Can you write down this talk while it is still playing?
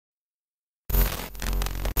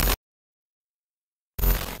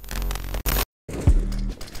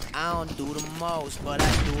I don't do the most, but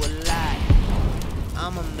I do a lot.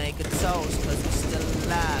 I'ma make a toast, cause we still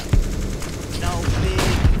alive. No big,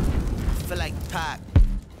 feel like Pac.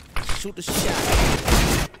 Shoot the shot.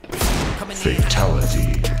 Coming in.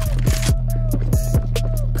 Fatality.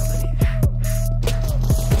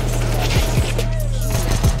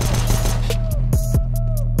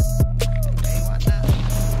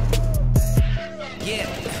 Yeah,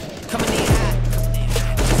 coming in hot.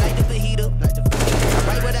 Just like the fajita. I'm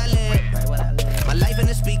right where I live. My life in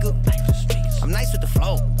the speaker. I'm nice with the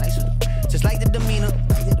flow. Just like the demeanor.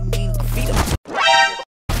 I'm feeding my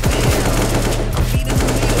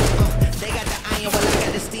they got the iron while I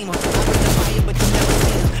got the steamer. I bring the fire, but you never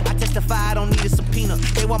seen her. I testify, I don't need a subpoena.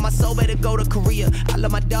 They want my soul, better go to Korea. I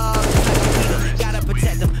love my dog, just like I'm Peter. Gotta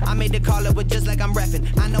protect them. I made the call up, but just like I'm reffing.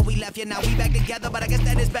 I know we left, yeah, now we back together, but I guess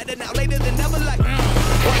that is better now. Later than never, like,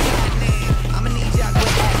 what's happening? I'ma need y'all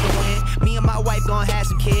quick ass to win. Me and my wife gon' have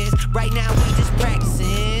some kids. Right now, we just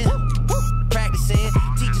practicing.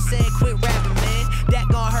 Teacher said, quit rapping, man. That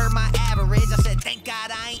gon' hurt my average. I said, thank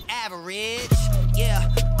God I ain't average. Yeah,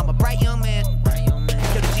 I'm a bright young man.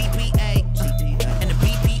 To the GPA and the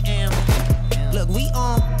BPM. Look, we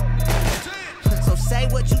on. So say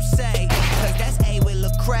what you say, cause that's A with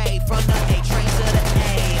Lecrae. From the A train to the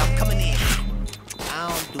A. I'm coming in. I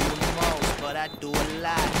don't do the most, but I do a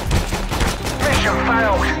lot. Mission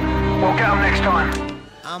failed. We'll get them next time.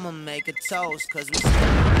 I'ma make a toast, cause we still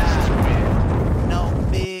alive. No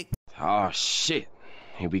big. Oh shit.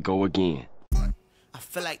 Here we go again. I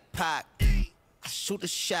feel like Pac. I shoot a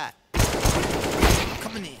shot.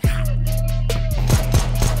 Coming in.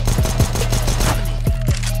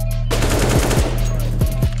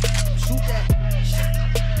 Shoot that.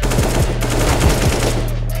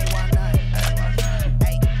 Hey, why not?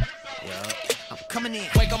 Hey. Yeah. I'm coming in.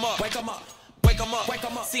 Wake 'em up, wake 'em up, wake 'em up, wake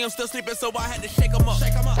 'em up. See him still sleeping, so I had to shake 'em up.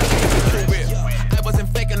 Shake 'em up. I wasn't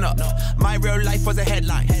faking up. My real life was a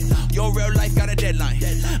headline. Your real life got a deadline.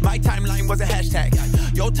 My timeline was a hashtag.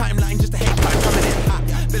 Your timeline just a hate crime coming in hot.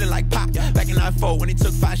 Feeling like Pac back in 94 when he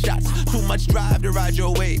took 5 shots. Too much drive to ride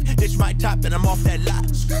your wave. Ditch my top and I'm off that lot.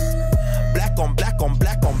 Black on black on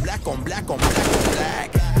black on black on black on black on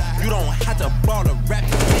black. You don't have to ball a rap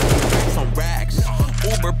to get some racks.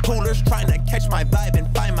 Uber poolers trying to catch my vibe and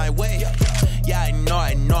find my way. Yeah, I know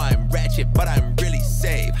I'm ratchet, but I'm really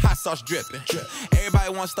safe. Hot sauce dripping. Everybody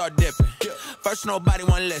wanna start dipping. First nobody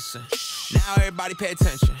wanna listen. Now everybody pay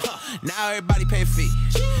attention. Now everybody pay a fee.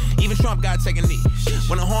 Even Trump gotta take a knee.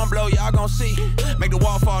 When the horn blow, y'all gon' see. Make the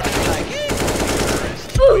wall fall down like.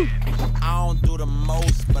 I don't do the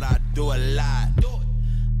most, but I do a lot.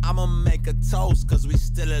 I'ma make a toast, cause we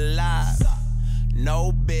still alive.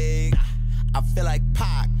 No big. I feel like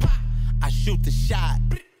Pac. I shoot the shot.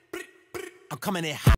 I'm coming in hot.